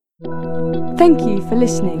Thank you for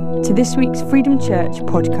listening to this week's Freedom Church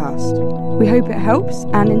podcast. We hope it helps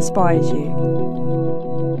and inspires you.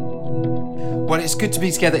 Well, it's good to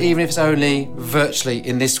be together, even if it's only virtually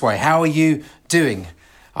in this way. How are you doing?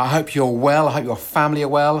 I hope you're well. I hope your family are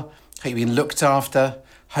well. I hope you've been looked after.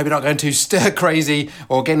 I hope you're not going too stir crazy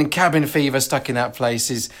or getting cabin fever stuck in that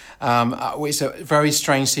place. It's a very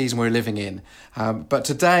strange season we're living in. But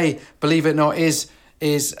today, believe it or not, is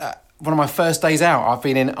one of my first days out. I've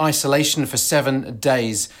been in isolation for 7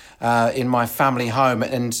 days in my family home,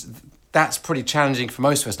 and that's pretty challenging for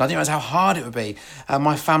most of us. And I didn't realize how hard it would be.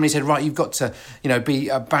 My family said, right, you've got to, be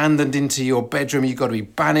abandoned into your bedroom. You've got to be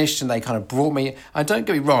banished. And they kind of brought me. And don't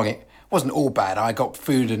get me wrong, it wasn't all bad. I got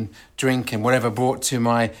food and drink and whatever brought to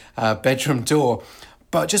my bedroom door.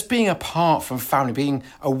 But just being apart from family, being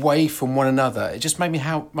away from one another, it just made me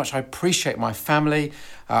how much I appreciate my family.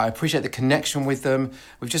 I appreciate the connection with them.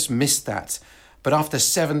 We've just missed that. But after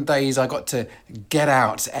 7 days, I got to get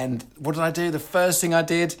out. And what did I do? The first thing I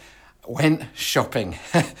did, went shopping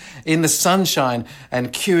in the sunshine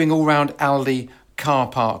and queuing all around Aldi car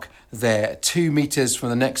park there, 2 meters from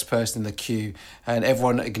the next person in the queue, and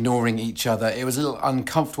everyone ignoring each other. It was a little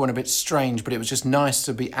uncomfortable and a bit strange, but it was just nice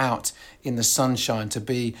to be out in the sunshine, to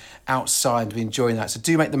be outside, to be enjoying that. So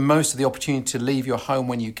do make the most of the opportunity to leave your home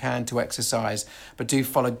when you can to exercise, but do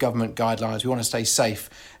follow government guidelines. We want to stay safe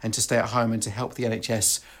and to stay at home and to help the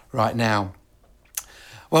NHS right now.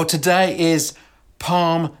 Well, today is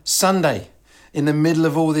Palm Sunday. In the middle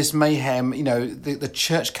of all this mayhem, the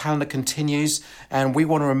church calendar continues, and we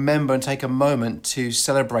want to remember and take a moment to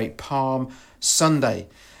celebrate Palm Sunday.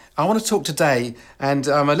 I want to talk today, and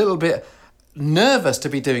I'm a little bit nervous to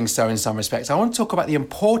be doing so in some respects. I want to talk about the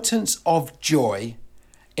importance of joy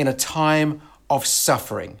in a time of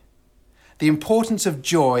suffering. The importance of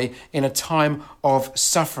joy in a time of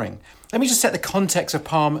suffering. Let me just set the context of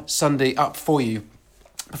Palm Sunday up for you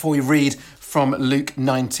before we read from Luke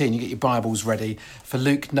 19. You get your Bibles ready for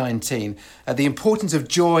Luke 19. The importance of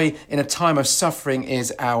joy in a time of suffering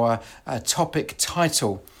is our topic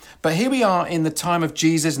title. But here we are in the time of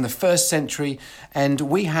Jesus in the first century, and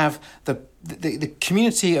we have the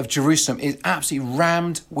community of Jerusalem is absolutely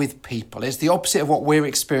rammed with people. It's the opposite of what we're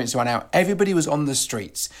experiencing right now. Everybody was on the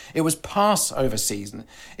streets. It was Passover season.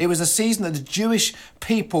 It was a season that the Jewish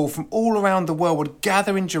people from all around the world would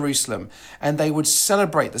gather in Jerusalem, and they would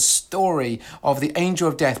celebrate the story of the angel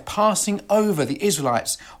of death passing over the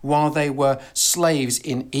Israelites while they were slaves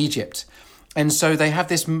in Egypt. And so they have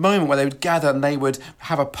this moment where they would gather and they would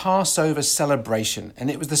have a Passover celebration.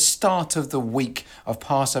 And it was the start of the week of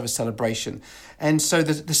Passover celebration. And so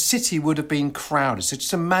the city would have been crowded. So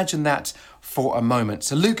just imagine that for a moment.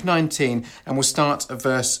 So Luke 19, and we'll start at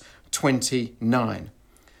verse 29.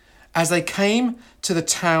 As they came to the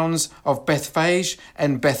towns of Bethphage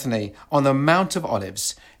and Bethany on the Mount of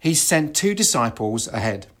Olives, he sent 2 disciples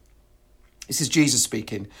ahead. This is Jesus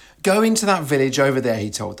speaking. Go into that village over there, he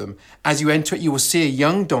told them. As you enter it, you will see a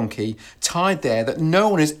young donkey tied there that no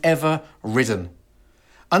one has ever ridden.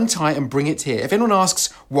 Untie it and bring it here. If anyone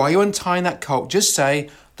asks why you're untying that colt, just say,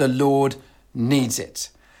 the Lord needs it.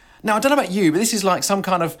 Now, I don't know about you, but this is like some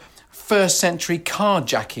kind of first century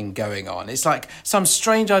carjacking going on. It's like some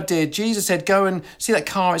strange idea. Jesus said, go and see that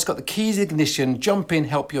car. It's got the keys ignition. Jump in,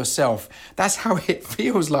 help yourself. That's how it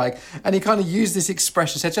feels like. And he kind of used this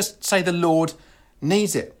expression, said, just say the Lord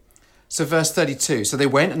needs it. So verse 32, so they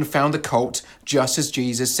went and found the colt just as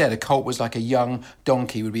Jesus said. A colt was like a young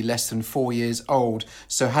donkey, would be less than 4 years old,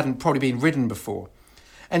 so hadn't probably been ridden before.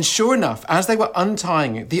 And sure enough, as they were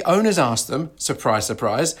untying it, the owners asked them, surprise,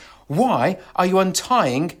 surprise, why are you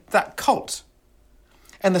untying that colt?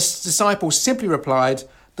 And the disciples simply replied,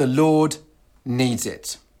 the Lord needs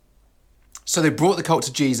it. So they brought the colt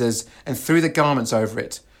to Jesus and threw the garments over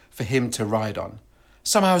it for him to ride on.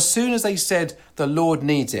 Somehow, as soon as they said, the Lord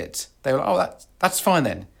needs it, they were like, oh, that's fine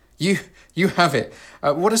then. You have it.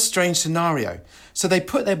 What a strange scenario. So they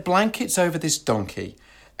put their blankets over this donkey,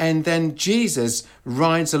 and then Jesus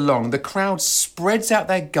rides along. The crowd spreads out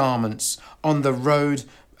their garments on the road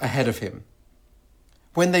ahead of him.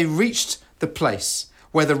 When they reached the place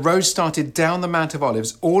where the road started down the Mount of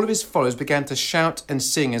Olives, all of his followers began to shout and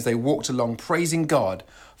sing as they walked along, praising God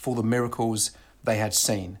for the miracles they had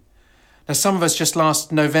seen. Now, some of us just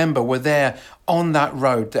last November were there on that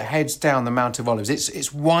road that heads down the Mount of Olives.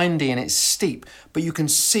 It's windy and it's steep, but you can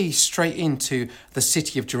see straight into the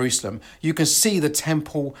city of Jerusalem. You can see the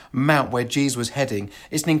Temple Mount where Jesus was heading.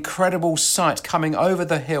 It's an incredible sight coming over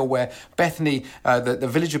the hill where Bethany, the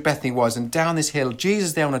village of Bethany was, and down this hill,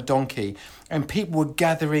 Jesus there on a donkey, and people were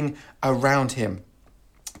gathering around him.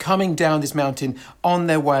 coming down this mountain on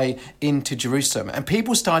their way into Jerusalem. And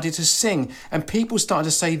people started to sing, and people started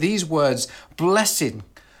to say these words, "Blessed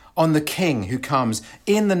on the King who comes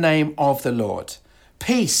in the name of the Lord.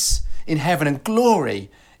 Peace in heaven and glory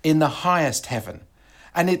in the highest heaven."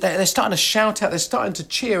 And they're starting to shout out, they're starting to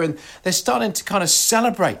cheer, and they're starting to kind of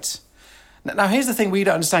celebrate. Now, here's the thing we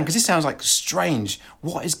don't understand, because this sounds like strange.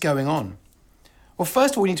 What is going on? Well,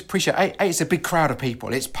 first of all, we need to appreciate, it's a big crowd of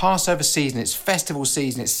people. It's Passover season, it's festival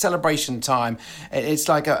season, it's celebration time. It's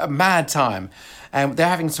like a mad time. And they're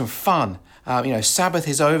having some fun. Sabbath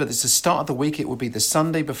is over. It's the start of the week. It will be the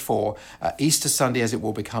Sunday before Easter Sunday, as it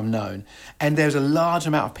will become known. And there's a large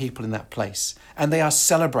amount of people in that place, and they are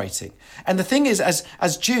celebrating. And the thing is,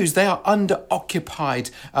 as Jews, they are under occupied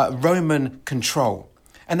Roman control.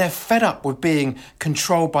 And they're fed up with being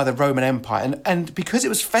controlled by the Roman Empire. And because it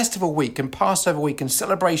was festival week and Passover week and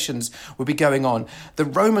celebrations would be going on, the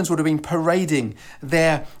Romans would have been parading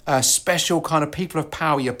their special kind of people of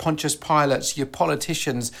power, your Pontius Pilates, your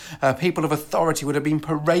politicians, people of authority would have been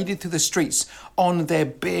paraded through the streets on their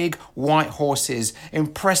big white horses,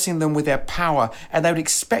 impressing them with their power. And they would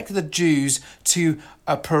expect the Jews to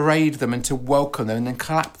parade them and to welcome them and then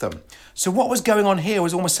clap them. So what was going on here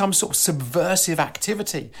was almost some sort of subversive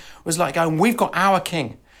activity. It was like going, we've got our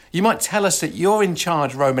king. You might tell us that you're in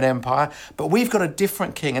charge, Roman Empire, but we've got a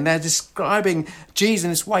different king. And they're describing Jesus in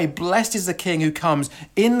this way. Blessed is the king who comes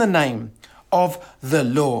in the name of the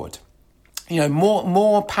Lord.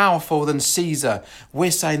 More powerful than Caesar.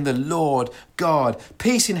 We're saying the Lord God,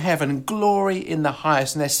 peace in heaven and glory in the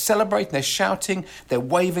highest. And they're celebrating, they're shouting, they're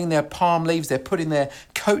waving their palm leaves, they're putting their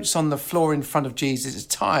coats on the floor in front of Jesus. It's a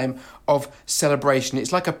time of celebration.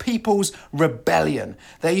 It's like a people's rebellion.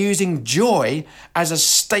 They're using joy as a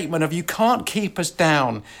statement of, you can't keep us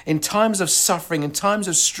down. In times of suffering, in times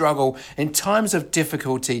of struggle, in times of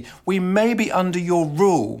difficulty, we may be under your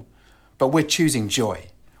rule, but we're choosing joy.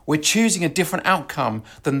 We're choosing a different outcome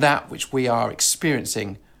than that which we are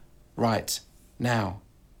experiencing right now.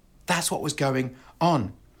 That's what was going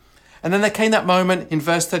on. And then there came that moment in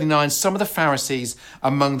verse 39, some of the Pharisees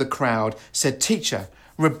among the crowd said, "Teacher,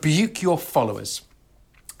 rebuke your followers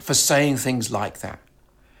for saying things like that."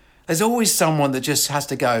 There's always someone that just has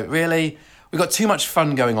to go, really? We've got too much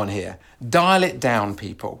fun going on here. Dial it down,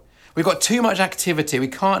 people. We've got too much activity. We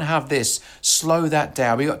can't have this. Slow that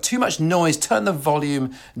down. We've got too much noise. Turn the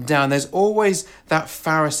volume down. There's always that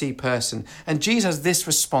Pharisee person. And Jesus has this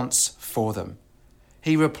response for them.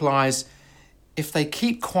 He replies, if they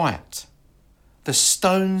keep quiet, the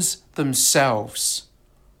stones themselves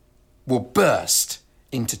will burst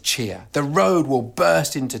into cheer. The road will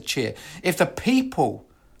burst into cheer. If the people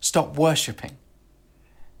stop worshipping,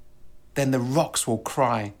 then the rocks will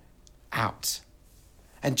cry out.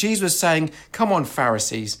 And Jesus was saying, come on,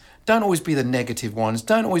 Pharisees, don't always be the negative ones.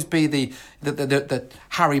 Don't always be the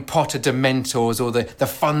Harry Potter dementors or the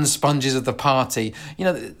fun sponges of the party.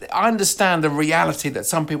 I understand the reality that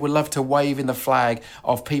some people love to wave in the flag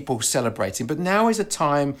of people celebrating, but now is a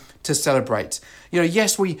time to celebrate.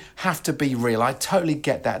 Yes, we have to be real. I totally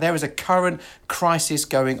get that. There is a current crisis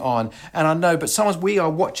going on, and I know, but sometimes we are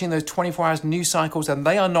watching those 24 hours news cycles and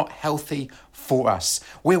they are not healthy for us.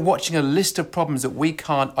 We're watching a list of problems that we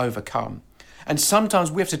can't overcome. And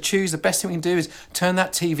sometimes we have to choose. The best thing we can do is turn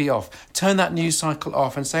that TV off, turn that news cycle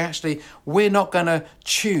off and say, actually, we're not going to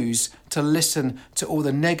choose to listen to all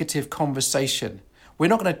the negative conversation. We're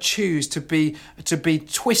not going to choose to be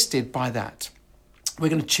twisted by that. We're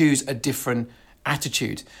going to choose a different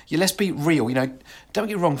attitude. Let's be real. Don't get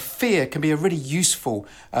me wrong. Fear can be a really useful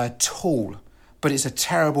tool, but it's a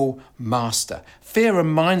terrible master. Fear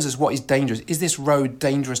reminds us what is dangerous. Is this road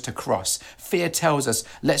dangerous to cross? Fear tells us,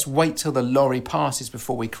 let's wait till the lorry passes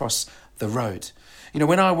before we cross the road.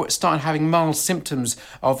 When I started having mild symptoms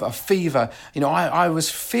of a fever, I was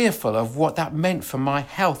fearful of what that meant for my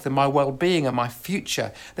health and my well-being and my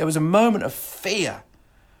future. There was a moment of fear,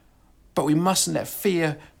 but we mustn't let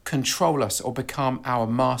fear control us or become our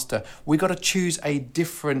master. We got to choose a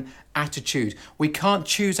different attitude. We can't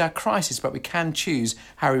choose our crisis, but we can choose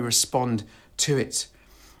how we respond to it.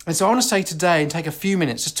 And so I want to say today and take a few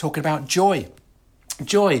minutes just talking about joy.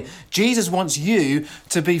 Joy. Jesus wants you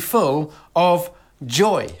to be full of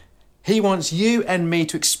joy. He wants you and me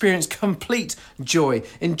to experience complete joy.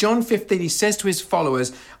 In John 15, he says to his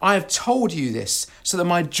followers, I have told you this so that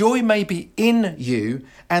my joy may be in you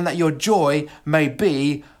and that your joy may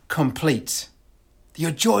be complete.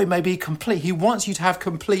 Your joy may be complete. He wants you to have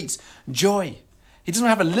complete joy. He doesn't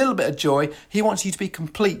have a little bit of joy. He wants you to be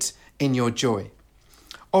complete in your joy.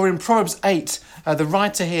 Or in Proverbs 8, the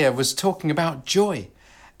writer here was talking about joy.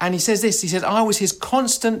 And he says this, he says, I was his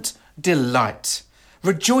constant delight.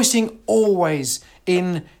 rejoicing always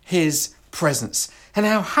in his presence. And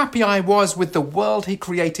how happy I was with the world he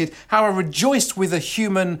created, how I rejoiced with a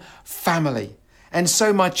human family. And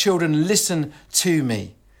so my children, listen to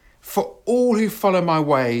me. For all who follow my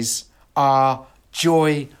ways are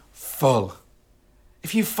joyful.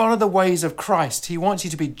 If you follow the ways of Christ, he wants you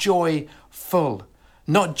to be joyful.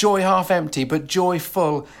 Not joy half empty, but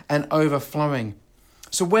joyful and overflowing.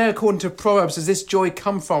 So where, according to Proverbs, does this joy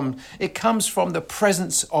come from? It comes from the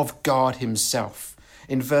presence of God himself.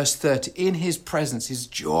 In verse 30, in his presence is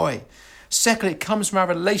joy. Secondly, it comes from our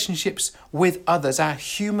relationships with others, our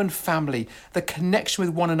human family. The connection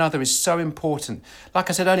with one another is so important. Like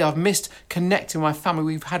I said earlier, I've missed connecting with my family.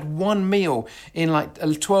 We've had one meal in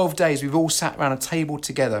 12 days. We've all sat around a table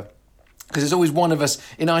together. Because there's always one of us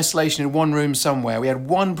in isolation in one room somewhere. We had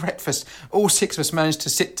one breakfast. All 6 of us managed to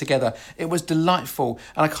sit together. It was delightful.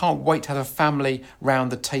 And I can't wait to have a family round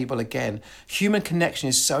the table again. Human connection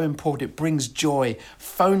is so important. It brings joy.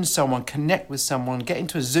 Phone someone, connect with someone, get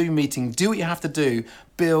into a Zoom meeting, do what you have to do.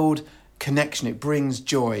 Build connection. It brings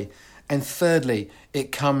joy. And thirdly,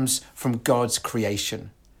 it comes from God's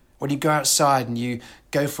creation. When you go outside and you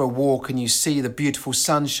go for a walk and you see the beautiful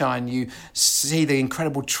sunshine, you see the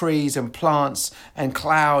incredible trees and plants and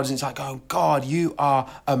clouds, and it's like, oh God, you are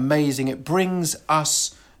amazing. It brings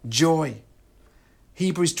us joy.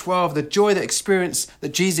 Hebrews 12, the joy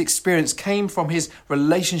that Jesus experienced came from his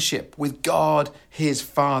relationship with God, his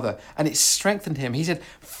Father, and it strengthened him. He said,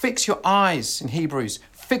 fix your eyes, in Hebrews,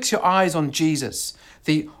 fix your eyes on Jesus,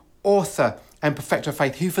 the author and perfecter of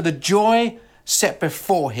faith, who for the joy set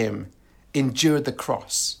before him endured the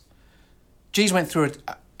cross. Jesus went through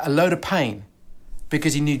a load of pain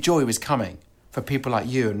because he knew joy was coming for people like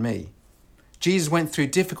you and me. Jesus went through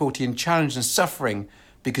difficulty and challenge and suffering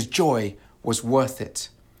because joy was worth it.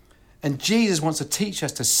 And Jesus wants to teach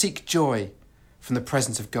us to seek joy from the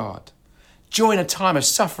presence of God. Joy in a time of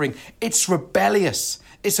suffering, it's rebellious.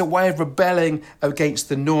 It's a way of rebelling against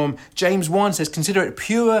the norm. James 1 says, consider it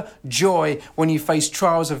pure joy when you face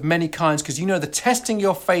trials of many kinds, because you know the testing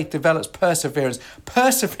your faith develops perseverance.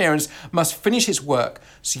 Perseverance must finish its work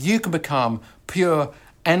so you can become pure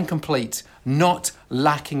and complete, not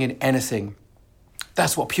lacking in anything.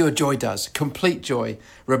 That's what pure joy does. Complete joy,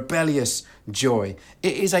 rebellious joy.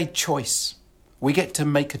 It is a choice. We get to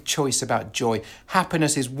make a choice about joy.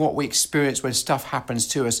 Happiness is what we experience when stuff happens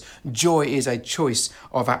to us. Joy is a choice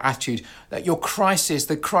of our attitude. That your crisis,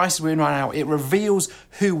 the crisis we're in right now, it reveals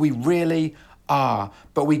who we really are.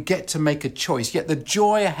 But we get to make a choice. Yet the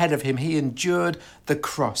joy ahead of him, he endured the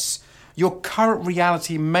cross. Your current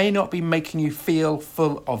reality may not be making you feel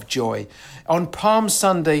full of joy. On Palm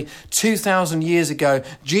Sunday, 2,000 years ago,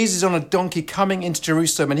 Jesus is on a donkey coming into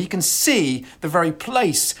Jerusalem, and he can see the very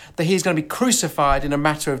place that he's going to be crucified in a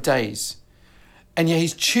matter of days. And yet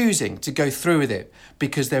he's choosing to go through with it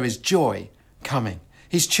because there is joy coming.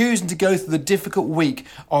 He's choosing to go through the difficult week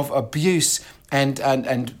of abuse and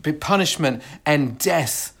punishment and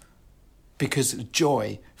death because of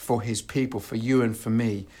joy for his people, for you and for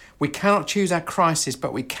me. We cannot choose our crisis,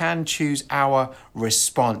 but we can choose our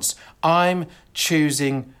response. I'm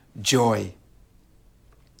choosing joy.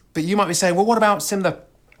 But you might be saying, well, what about some of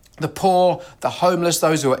the poor, the homeless,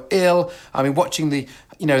 those who are ill? I mean, watching the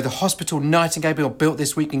hospital Nightingale built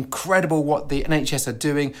this week, incredible what the NHS are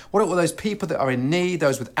doing. What are those people that are in need,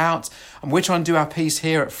 those without? And we're trying to do our piece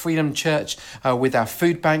here at Freedom Church with our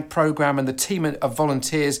food bank program, and the team of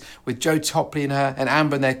volunteers with Joe Topley and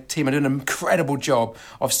Amber and their team are doing an incredible job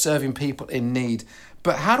of serving people in need.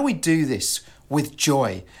 But how do we do this with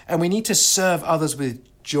joy? And we need to serve others with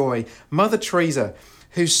joy. Mother Teresa,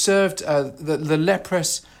 who served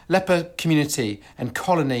the leper community and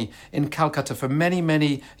colony in Calcutta for many,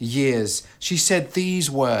 many years, she said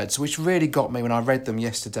these words, which really got me when I read them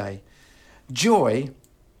yesterday. Joy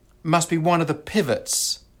must be one of the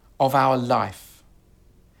pivots of our life.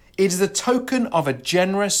 It is the token of a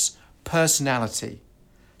generous personality.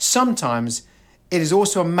 Sometimes it is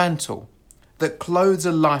also a mantle that clothes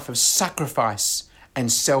a life of sacrifice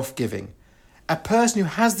and self-giving. A person who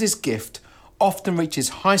has this gift often reaches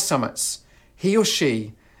high summits. He or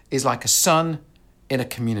she is like a sun in a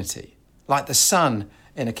community, like the sun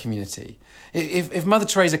in a community. If Mother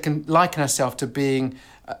Teresa can liken herself to being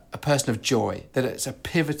a person of joy, that it's a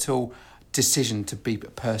pivotal decision to be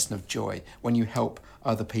a person of joy when you help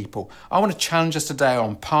other people. I want to challenge us today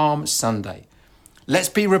on Palm Sunday. Let's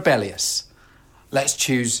be rebellious. Let's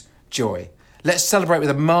choose joy. Let's celebrate with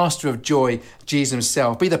the master of joy, Jesus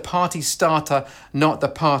himself. Be the party starter, not the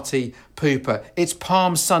party pooper. It's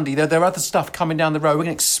Palm Sunday. There are other stuff coming down the road. We're going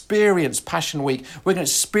to experience Passion Week. We're going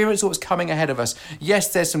to experience what's coming ahead of us.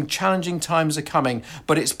 Yes, there's some challenging times are coming,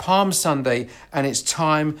 but it's Palm Sunday and it's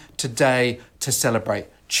time today to celebrate.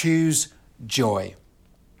 Choose joy.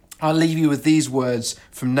 I'll leave you with these words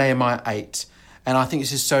from Nehemiah 8. And I think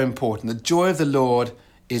this is so important. The joy of the Lord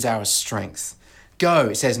is our strength. Go,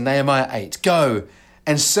 it says in Nehemiah 8, go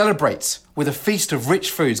and celebrate with a feast of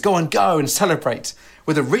rich foods. Go and celebrate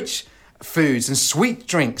with the rich foods and sweet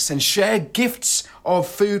drinks and share gifts of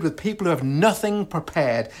food with people who have nothing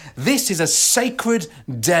prepared. This is a sacred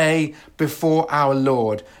day before our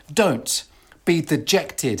Lord. Don't be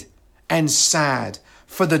dejected and sad,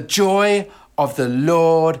 for the joy of the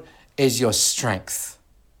Lord is your strength.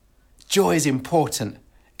 Joy is important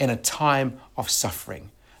in a time of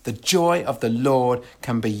suffering. The joy of the Lord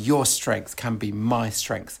can be your strength, can be my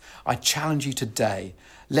strength. I challenge you today,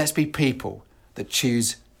 let's be people that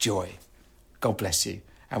choose joy. God bless you,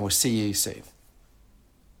 and we'll see you soon.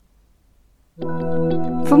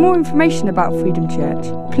 For more information about Freedom Church,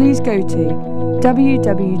 please go to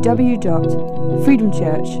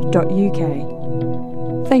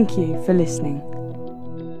www.freedomchurch.uk. Thank you for listening.